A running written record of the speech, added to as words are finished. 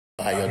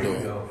How y'all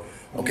doing?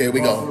 Okay, here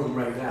we go.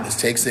 It's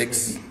take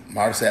 6.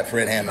 Marvin, Sapp,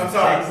 Fred, Hammond. I'm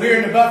sorry,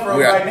 we're in the buffer room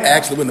right now.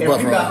 Actually, we're in the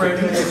buffer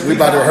room. We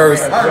about to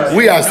rehearse.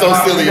 We are so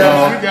silly,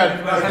 y'all.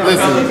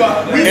 Listen,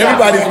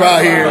 everybody's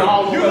around here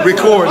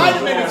recording.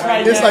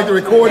 It's like the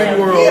recording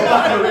world.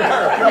 I don't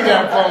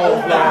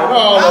know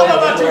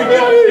about you.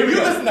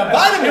 You listen to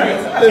Vitamin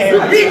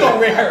and we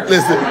gonna rehearse.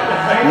 Listen,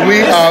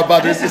 we are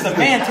about to. This is the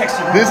man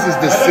texture. This is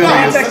the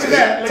silliest.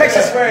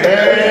 Texas Fred.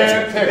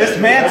 It's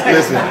man texture.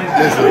 Listen.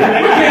 This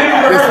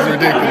is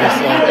ridiculous.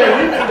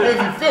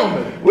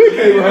 We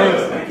can't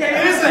rehearse.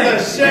 This is a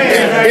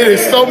shame. It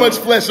is so much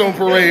flesh on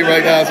parade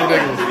right now. It's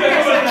ridiculous.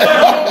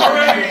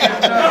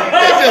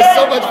 It's just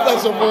so much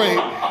flesh on parade.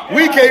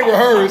 We can't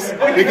rehearse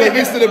because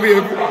we still be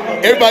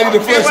everybody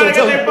the flesh on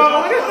television.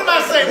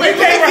 We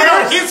can't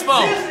rehearse his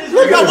phone.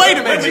 No, wait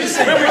a minute. This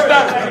is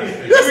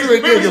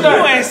ridiculous.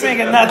 You ain't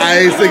singing nothing. I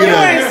ain't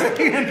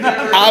singing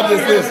nothing. I'm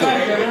just listening.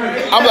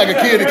 I'm like a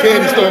kid in a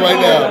candy store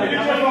right now.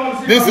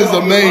 This is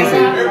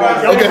amazing.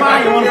 Okay.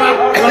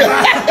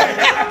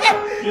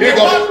 Here you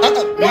go.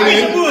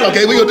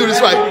 Okay, we gonna do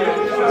this right.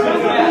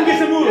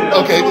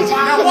 Okay.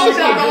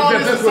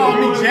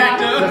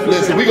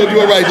 Listen, we gonna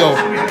do it right though.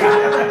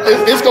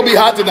 It's gonna be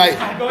hot tonight.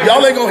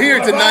 Y'all ain't gonna hear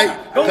it tonight.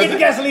 Don't get the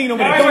gasoline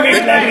over there. Don't get the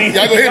gasoline.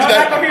 Y'all gonna hear it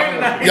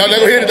tonight. Y'all not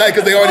gonna hear it tonight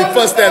because they already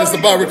fussed at us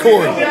about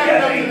recording.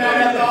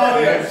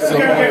 So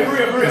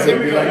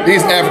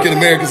these African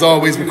Americans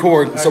always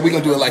record, so we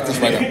gonna do it like this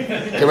right now.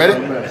 Okay, ready?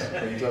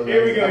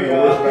 Here we go,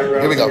 y'all.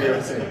 Here we go.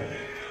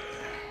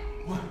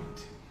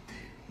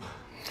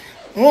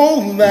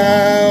 Oh,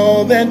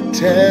 thou that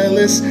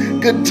tellest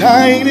good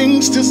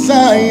tidings to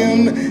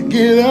Zion,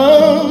 get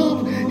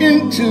up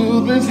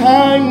into this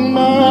high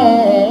mountain.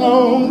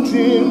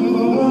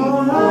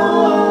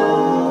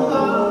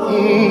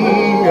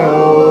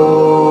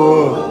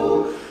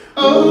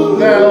 Oh,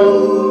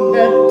 thou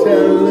that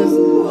tellest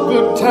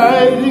good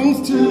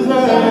tidings to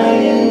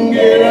Zion,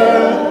 get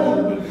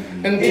up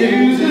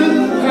into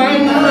this high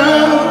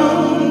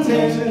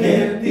mountain.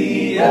 Get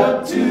thee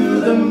up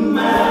to the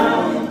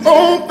mountain.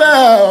 Oh,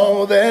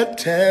 thou that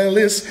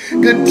tellest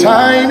good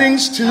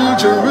tidings to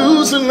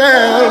Jerusalem,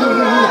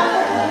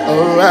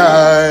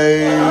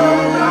 arise.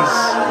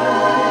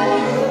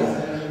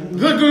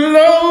 The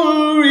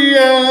glory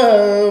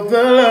of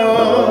the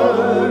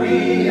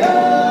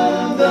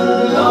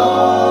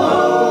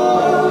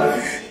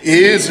Lord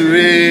is risen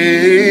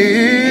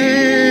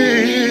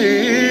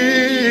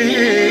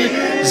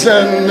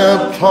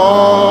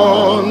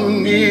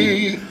upon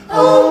me.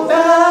 Oh,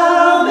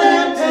 thou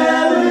that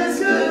tellest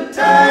good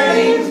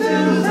tidings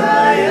to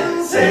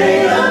Zion,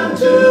 say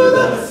unto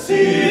the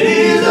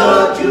cities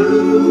of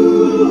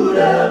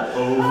Judah,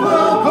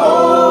 the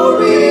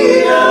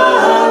glory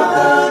of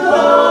the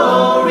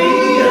Lord.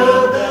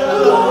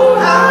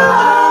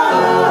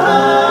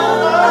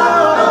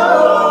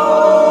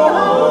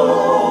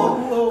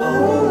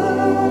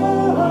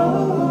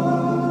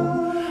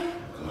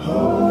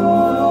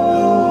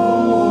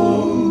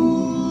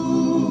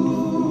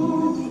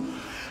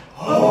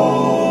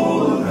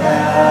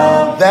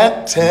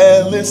 That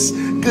tellest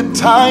good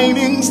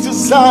tidings to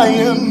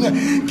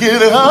Zion,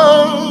 get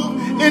up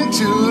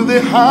into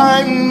the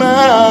high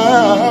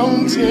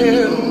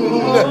mountain.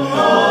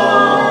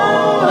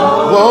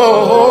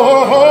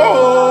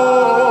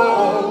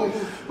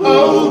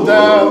 Oh,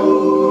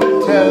 thou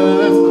that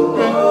tellest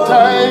good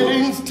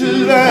tidings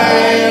to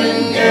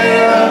Zion,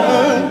 get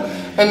up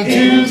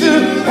into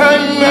the high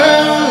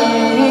mountain.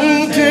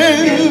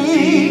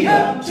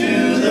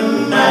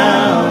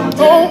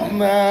 Oh,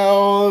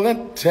 now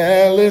that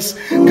tellest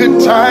good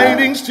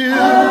tidings to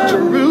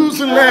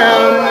Jerusalem,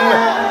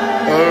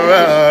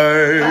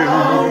 arise.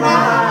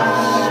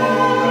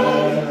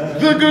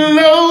 The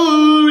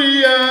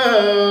glory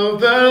of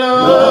the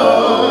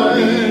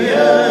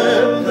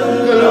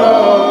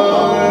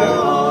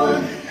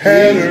Lord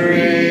had risen.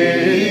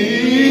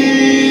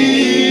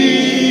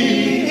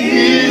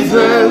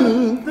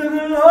 The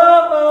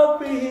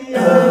glory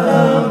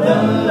of the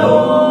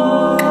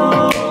Lord.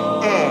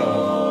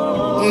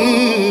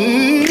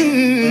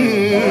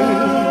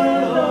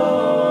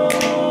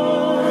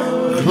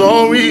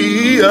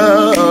 Glory of,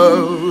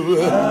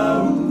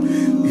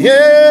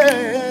 yeah.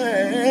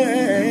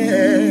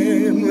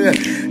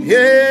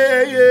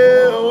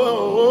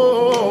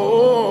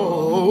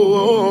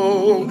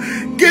 Oh.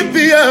 Get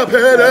thee up,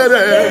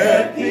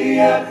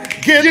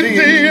 get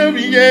thee up,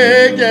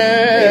 yeah.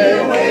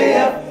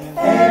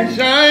 And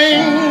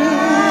shine.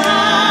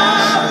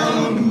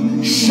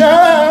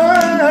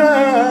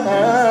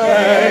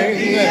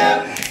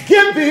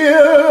 Get thee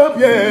up,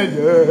 yeah.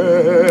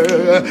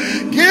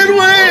 Get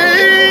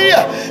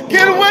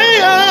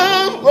way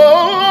up.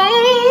 Oh.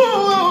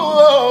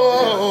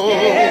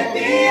 Get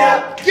thee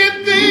up. Get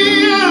thee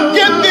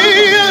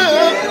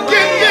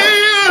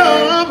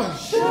up.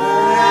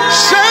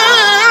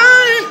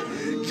 Shine.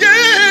 Yeah.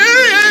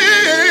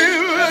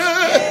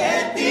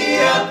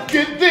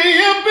 Get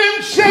thee up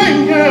and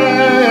shine.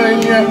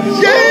 Yeah. Get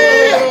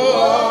thee up.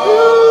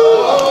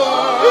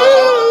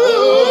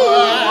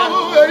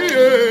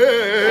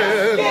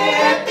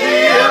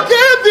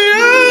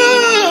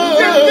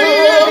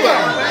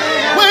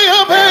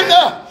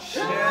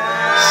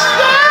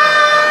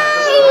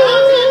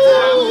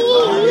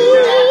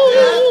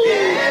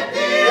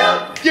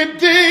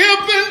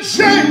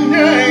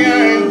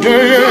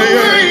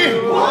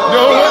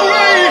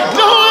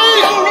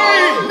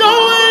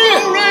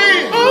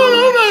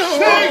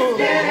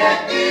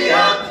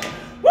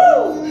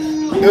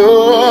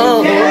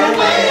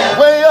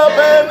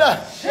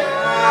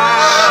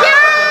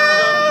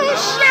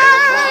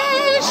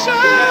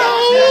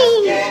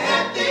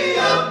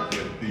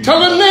 Tell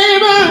a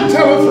neighbor,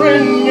 tell a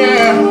friend,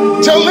 yeah.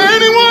 Tell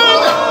anyone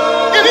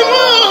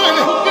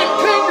who can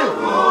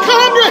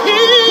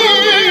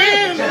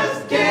comprehend.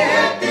 Just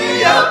get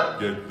the up.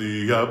 Get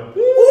the up.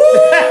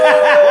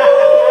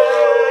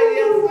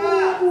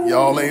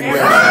 Y'all ain't ready.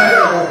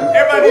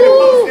 Everybody need to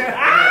post that.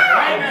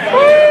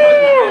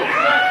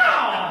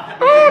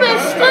 Oh, that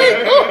steak.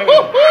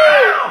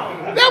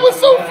 That was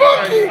so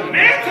funky.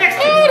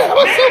 Oh, that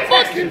was so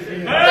funky.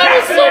 That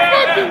was so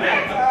funky.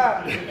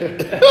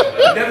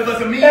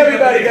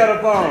 Everybody got a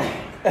phone.